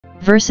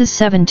Verses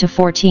 7 to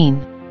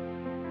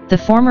 14. The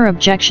former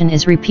objection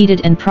is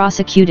repeated and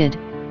prosecuted,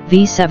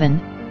 v.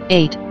 7,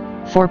 8,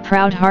 for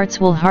proud hearts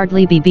will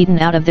hardly be beaten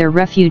out of their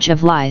refuge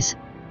of lies,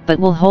 but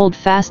will hold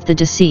fast the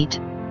deceit.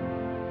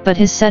 But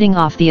his setting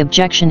off the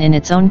objection in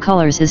its own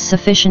colors is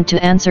sufficient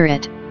to answer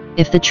it,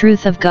 if the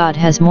truth of God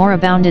has more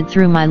abounded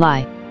through my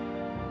lie.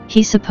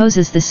 He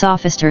supposes the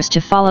sophisters to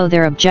follow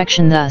their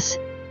objection thus,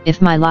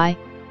 if my lie,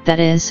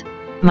 that is,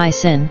 my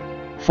sin,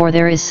 for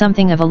there is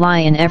something of a lie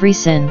in every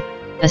sin,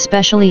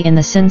 especially in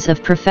the sins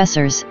of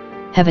professors,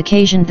 have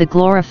occasioned the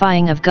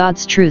glorifying of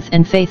God's truth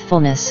and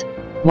faithfulness,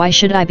 why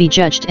should I be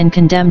judged and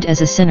condemned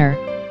as a sinner,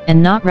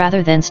 and not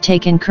rather thence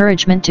take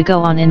encouragement to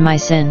go on in my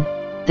sin,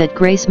 that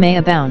grace may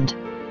abound?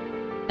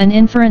 An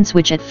inference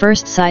which at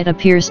first sight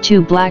appears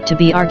too black to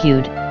be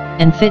argued,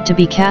 and fit to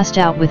be cast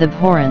out with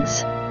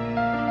abhorrence.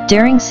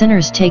 Daring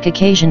sinners take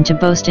occasion to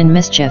boast in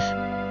mischief,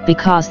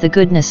 because the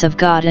goodness of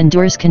God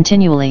endures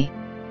continually.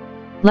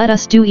 Let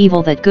us do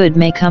evil that good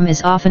may come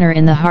is oftener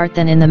in the heart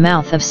than in the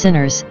mouth of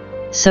sinners,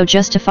 so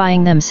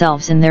justifying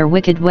themselves in their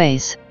wicked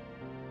ways.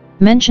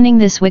 Mentioning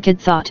this wicked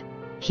thought,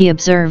 he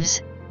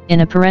observes,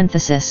 in a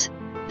parenthesis,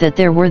 that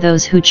there were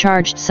those who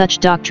charged such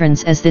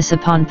doctrines as this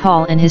upon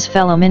Paul and his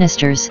fellow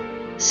ministers.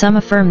 Some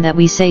affirm that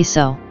we say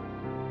so.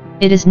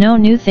 It is no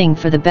new thing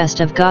for the best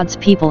of God's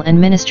people and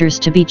ministers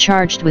to be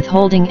charged with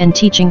holding and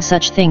teaching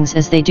such things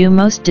as they do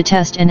most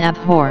detest and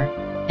abhor,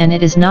 and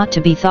it is not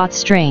to be thought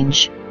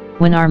strange,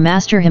 when our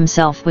Master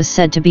himself was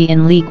said to be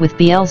in league with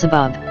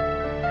Beelzebub.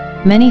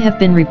 Many have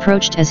been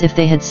reproached as if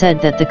they had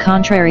said that the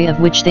contrary of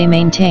which they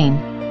maintain.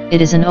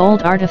 It is an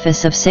old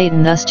artifice of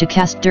Satan thus to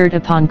cast dirt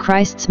upon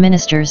Christ's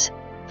ministers,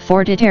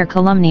 fortiter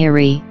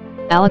calumniae,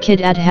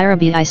 alicid ad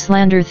harabii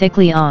slander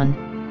thickly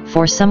on,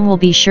 for some will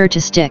be sure to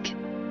stick.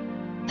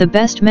 The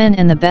best men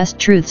and the best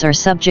truths are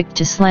subject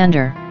to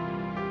slander.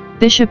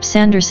 Bishop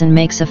Sanderson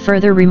makes a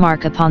further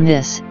remark upon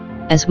this,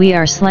 as we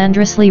are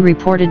slanderously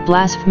reported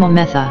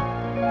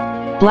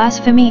blasphemometha.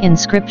 Blasphemy in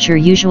Scripture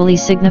usually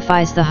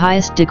signifies the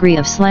highest degree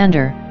of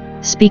slander,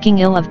 speaking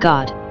ill of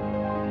God.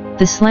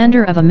 The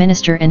slander of a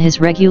minister and his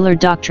regular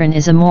doctrine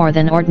is a more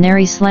than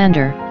ordinary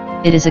slander.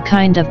 It is a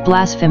kind of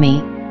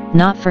blasphemy,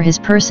 not for his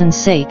person's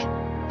sake,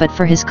 but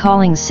for his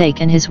calling's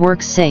sake and his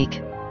work's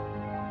sake.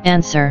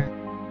 Answer.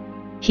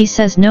 He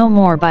says no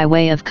more by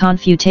way of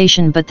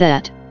confutation but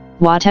that,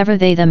 whatever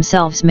they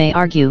themselves may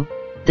argue,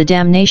 the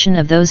damnation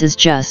of those is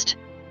just.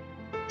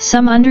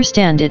 Some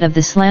understand it of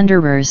the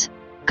slanderers,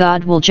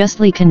 God will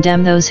justly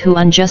condemn those who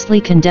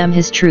unjustly condemn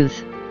his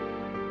truth.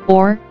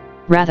 Or,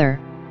 rather,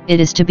 it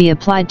is to be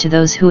applied to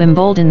those who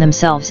embolden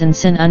themselves in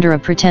sin under a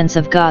pretense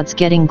of God's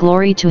getting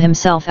glory to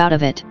himself out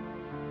of it.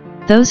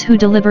 Those who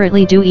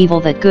deliberately do evil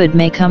that good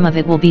may come of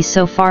it will be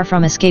so far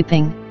from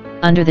escaping,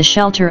 under the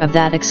shelter of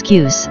that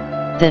excuse,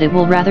 that it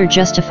will rather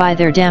justify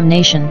their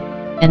damnation,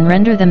 and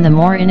render them the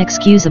more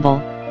inexcusable,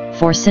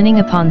 for sinning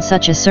upon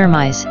such a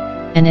surmise,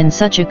 and in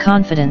such a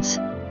confidence,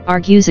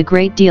 argues a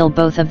great deal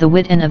both of the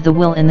wit and of the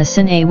will in the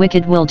sin. A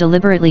wicked will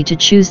deliberately to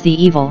choose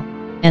the evil,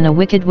 and a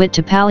wicked wit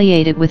to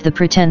palliate it with the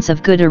pretense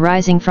of good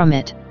arising from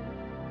it.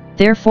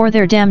 Therefore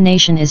their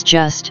damnation is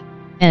just,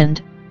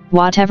 and,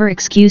 whatever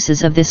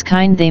excuses of this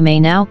kind they may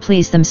now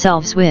please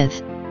themselves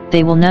with,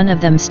 they will none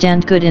of them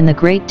stand good in the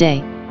great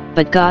day,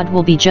 but God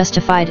will be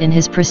justified in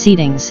his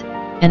proceedings,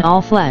 and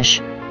all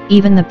flesh,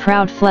 even the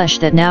proud flesh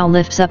that now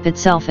lifts up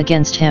itself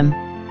against him,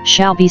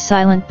 shall be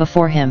silent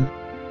before him.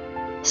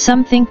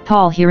 Some think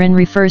Paul herein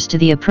refers to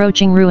the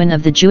approaching ruin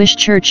of the Jewish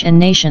church and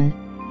nation,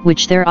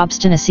 which their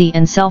obstinacy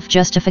and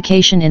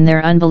self-justification in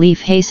their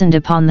unbelief hastened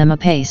upon them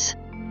apace.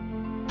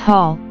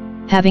 Paul,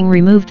 having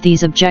removed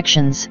these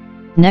objections,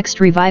 next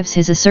revives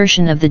his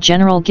assertion of the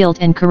general guilt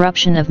and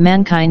corruption of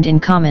mankind in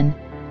common,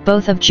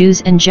 both of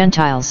Jews and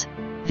Gentiles,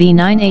 v.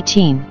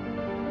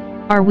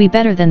 9:18. Are we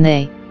better than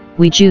they,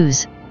 we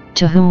Jews,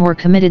 to whom were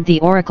committed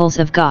the oracles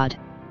of God?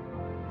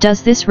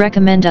 Does this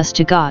recommend us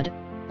to God,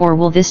 or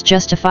will this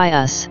justify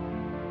us?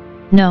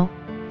 No,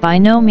 by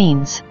no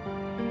means.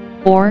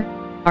 Or,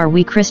 are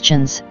we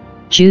Christians,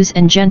 Jews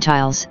and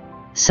Gentiles,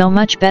 so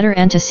much better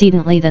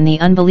antecedently than the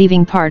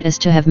unbelieving part as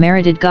to have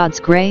merited God's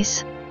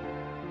grace?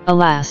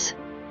 Alas!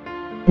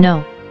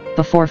 No,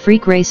 before free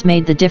grace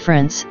made the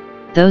difference,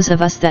 those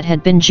of us that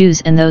had been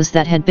Jews and those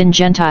that had been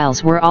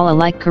Gentiles were all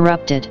alike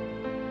corrupted.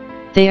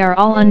 They are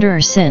all under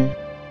sin.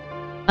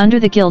 Under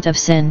the guilt of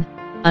sin,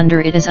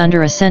 under it as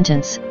under a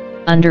sentence,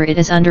 under it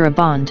as under a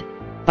bond,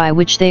 by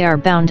which they are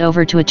bound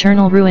over to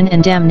eternal ruin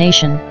and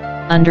damnation,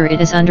 under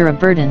it as under a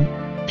burden,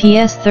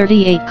 PS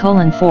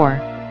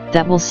 38:4,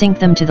 that will sink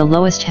them to the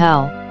lowest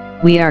hell.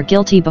 We are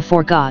guilty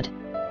before God.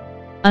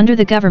 Under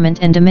the government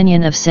and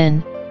dominion of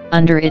sin,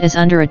 under it as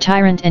under a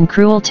tyrant and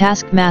cruel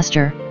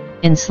taskmaster,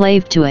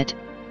 enslaved to it,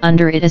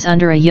 under it as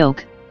under a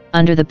yoke,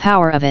 under the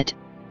power of it,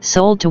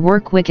 sold to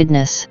work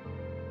wickedness.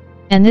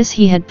 And this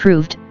he had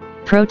proved,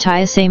 pro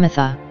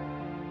tiasametha.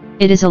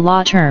 It is a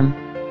law term,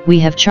 we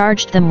have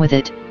charged them with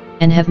it,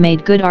 and have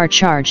made good our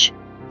charge,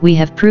 we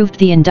have proved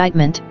the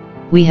indictment,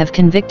 we have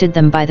convicted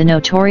them by the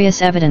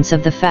notorious evidence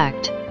of the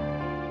fact.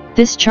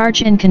 This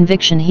charge and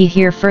conviction he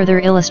here further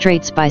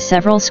illustrates by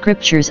several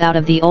scriptures out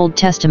of the Old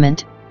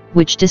Testament,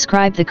 which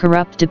describe the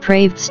corrupt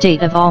depraved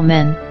state of all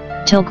men,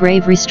 till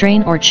grave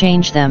restrain or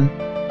change them,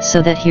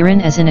 so that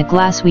herein as in a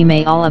glass we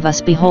may all of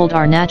us behold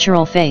our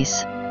natural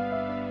face.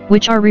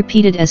 Which are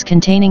repeated as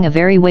containing a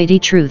very weighty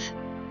truth,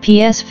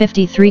 PS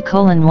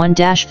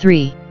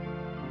 53:1-3.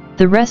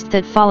 The rest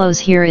that follows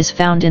here is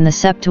found in the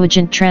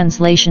Septuagint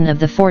translation of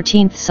the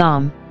 14th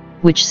Psalm,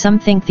 which some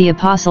think the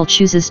Apostle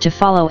chooses to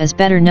follow as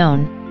better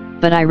known,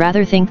 but I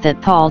rather think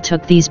that Paul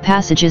took these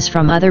passages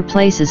from other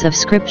places of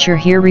Scripture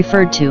here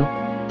referred to,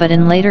 but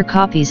in later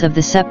copies of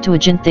the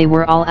Septuagint they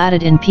were all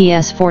added in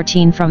PS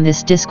 14 from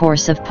this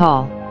discourse of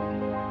Paul.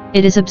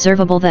 It is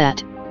observable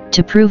that,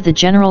 to prove the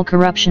general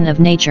corruption of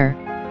nature,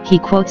 he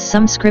quotes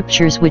some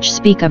scriptures which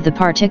speak of the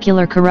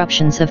particular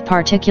corruptions of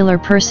particular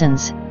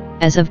persons,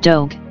 as of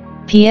Doeg,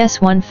 PS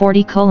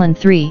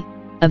 140:3,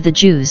 of the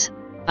Jews,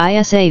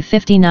 ISA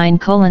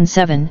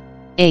 59:7,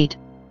 8,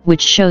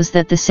 which shows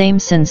that the same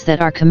sins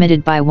that are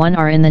committed by one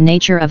are in the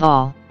nature of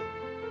all.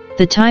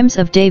 The times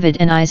of David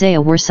and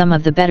Isaiah were some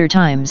of the better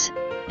times,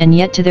 and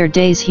yet to their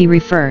days he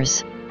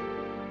refers.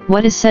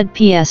 What is said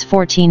PS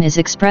 14 is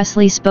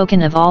expressly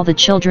spoken of all the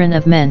children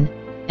of men,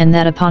 and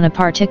that upon a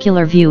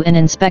particular view and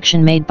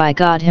inspection made by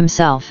God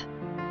himself.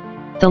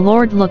 The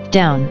Lord looked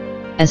down,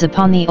 as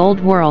upon the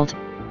old world,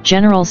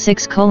 General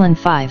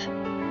 6:5.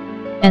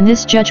 And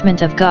this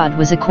judgment of God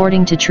was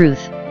according to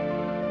truth.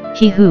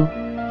 He who,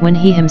 when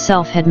he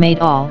himself had made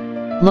all,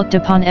 looked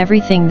upon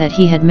everything that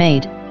he had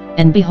made,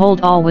 and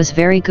behold all was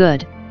very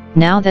good,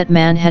 now that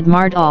man had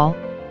marred all,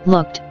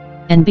 looked,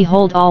 and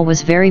behold all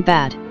was very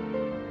bad.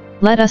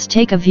 Let us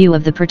take a view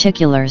of the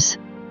particulars.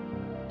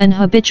 An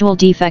habitual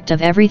defect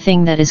of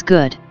everything that is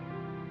good.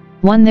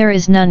 1. There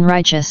is none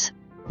righteous,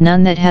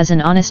 none that has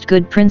an honest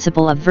good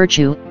principle of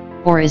virtue,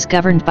 or is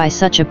governed by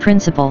such a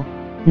principle,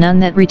 none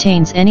that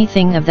retains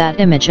anything of that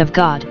image of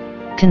God,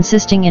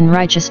 consisting in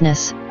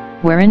righteousness,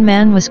 wherein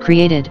man was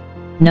created,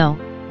 no,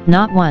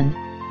 not one,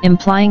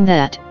 implying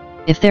that,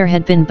 if there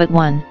had been but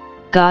one,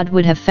 God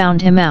would have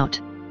found him out.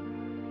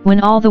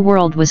 When all the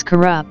world was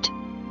corrupt,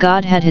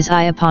 God had his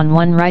eye upon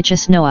one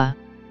righteous Noah.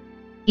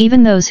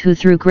 Even those who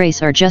through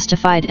grace are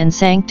justified and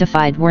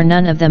sanctified were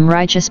none of them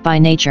righteous by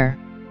nature.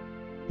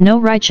 No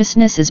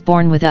righteousness is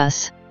born with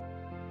us.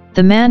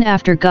 The man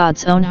after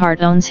God's own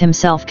heart owns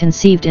himself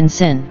conceived in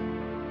sin.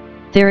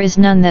 There is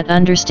none that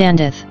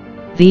understandeth,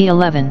 v.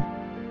 11.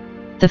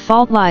 The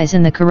fault lies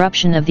in the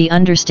corruption of the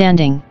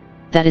understanding,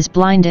 that is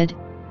blinded,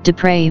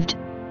 depraved,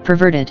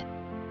 perverted.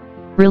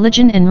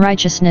 Religion and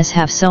righteousness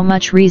have so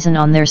much reason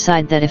on their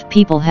side that if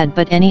people had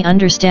but any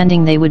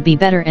understanding they would be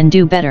better and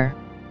do better.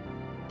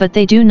 But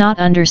they do not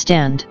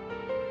understand.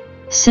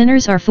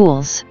 Sinners are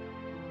fools.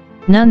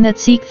 None that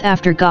seeketh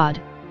after God,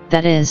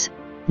 that is,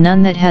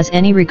 none that has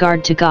any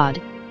regard to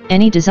God,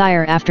 any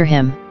desire after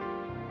him.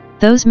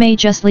 Those may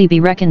justly be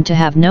reckoned to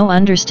have no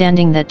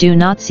understanding that do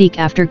not seek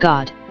after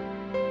God.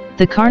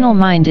 The carnal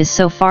mind is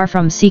so far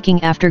from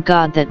seeking after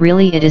God that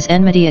really it is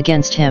enmity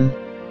against him.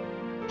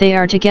 They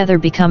are together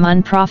become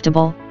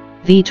unprofitable,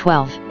 v.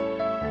 12.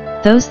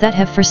 Those that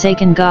have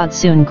forsaken God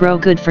soon grow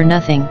good for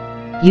nothing,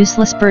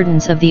 useless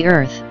burdens of the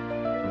earth.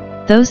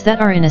 Those that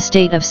are in a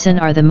state of sin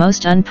are the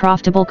most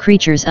unprofitable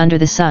creatures under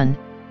the sun,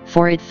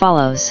 for it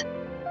follows.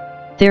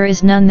 There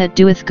is none that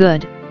doeth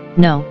good,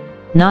 no,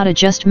 not a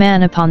just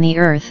man upon the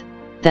earth,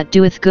 that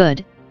doeth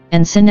good,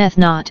 and sinneth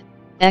not,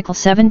 Eccle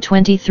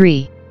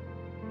 7:23.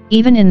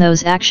 Even in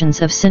those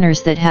actions of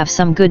sinners that have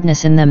some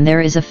goodness in them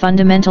there is a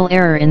fundamental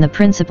error in the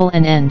principle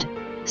and end,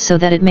 so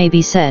that it may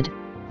be said,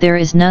 there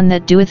is none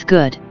that doeth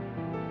good.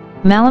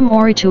 Malum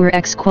oritur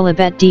ex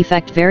qualibet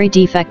defect. Very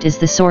defect is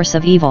the source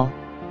of evil.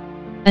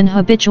 An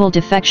habitual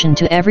defection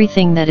to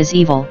everything that is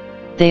evil,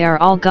 they are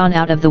all gone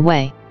out of the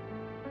way.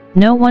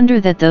 No wonder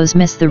that those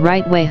miss the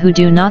right way who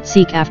do not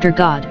seek after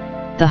God,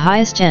 the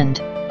highest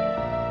end.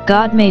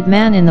 God made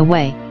man in the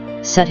way,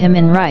 set him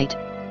in right,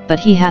 but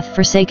he hath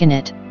forsaken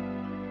it.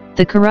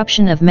 The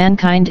corruption of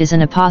mankind is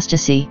an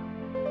apostasy.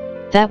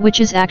 That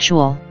which is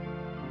actual.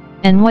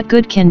 And what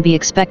good can be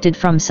expected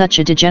from such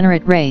a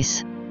degenerate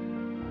race?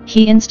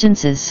 He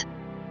instances,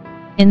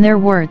 in their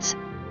words,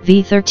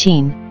 v.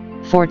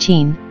 13,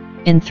 14,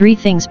 in three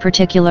things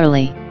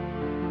particularly.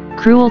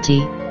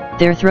 Cruelty,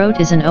 their throat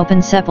is an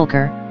open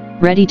sepulchre,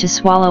 ready to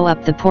swallow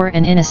up the poor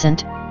and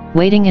innocent,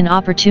 waiting an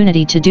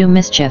opportunity to do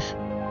mischief,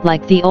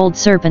 like the old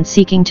serpent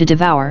seeking to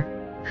devour,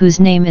 whose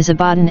name is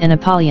Abaddon and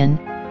Apollyon,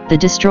 the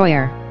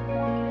destroyer.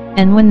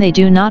 And when they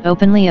do not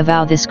openly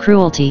avow this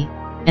cruelty,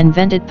 and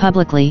vent it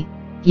publicly,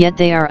 yet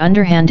they are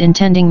underhand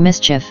intending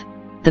mischief,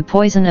 the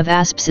poison of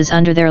asps is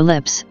under their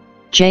lips,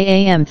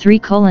 Jam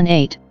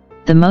 3:8,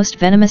 the most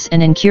venomous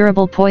and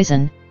incurable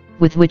poison,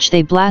 with which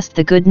they blast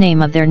the good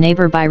name of their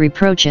neighbor by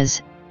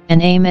reproaches,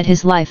 and aim at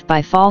his life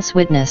by false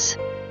witness.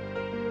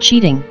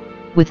 Cheating,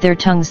 with their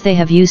tongues they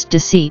have used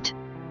deceit.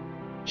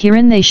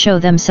 Herein they show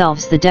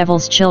themselves the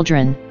devil's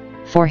children,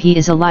 for he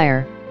is a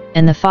liar,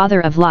 and the father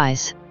of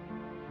lies.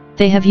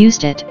 They have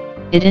used it,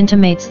 it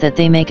intimates that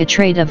they make a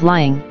trade of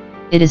lying,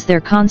 it is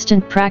their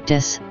constant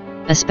practice,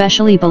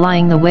 especially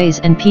belying the ways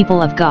and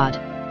people of God.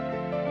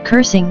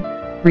 Cursing,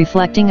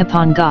 reflecting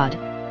upon God,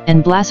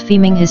 and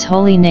blaspheming his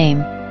holy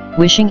name,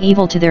 wishing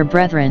evil to their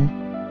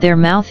brethren, their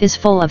mouth is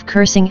full of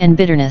cursing and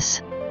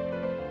bitterness.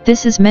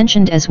 This is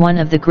mentioned as one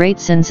of the great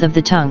sins of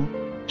the tongue,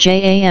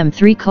 Jam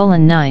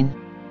 3:9.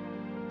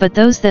 But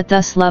those that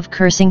thus love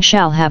cursing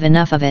shall have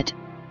enough of it,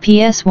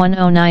 PS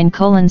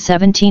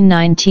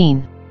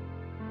 109:17-19.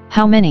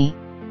 How many,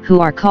 who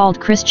are called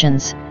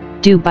Christians,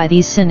 do by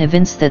these sin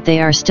evince that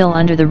they are still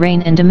under the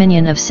reign and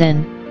dominion of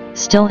sin,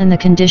 still in the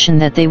condition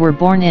that they were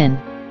born in.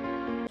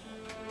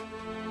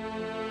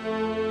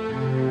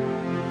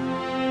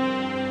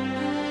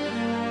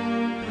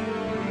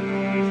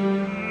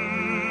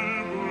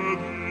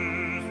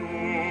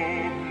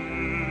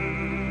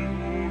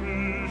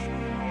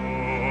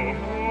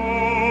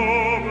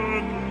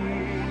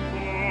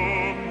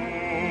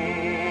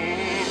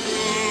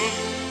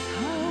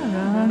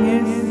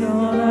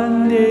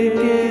 사랑했어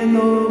내게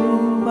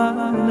너무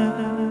많아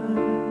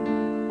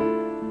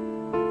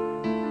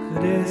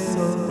그래서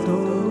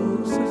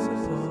또 웃어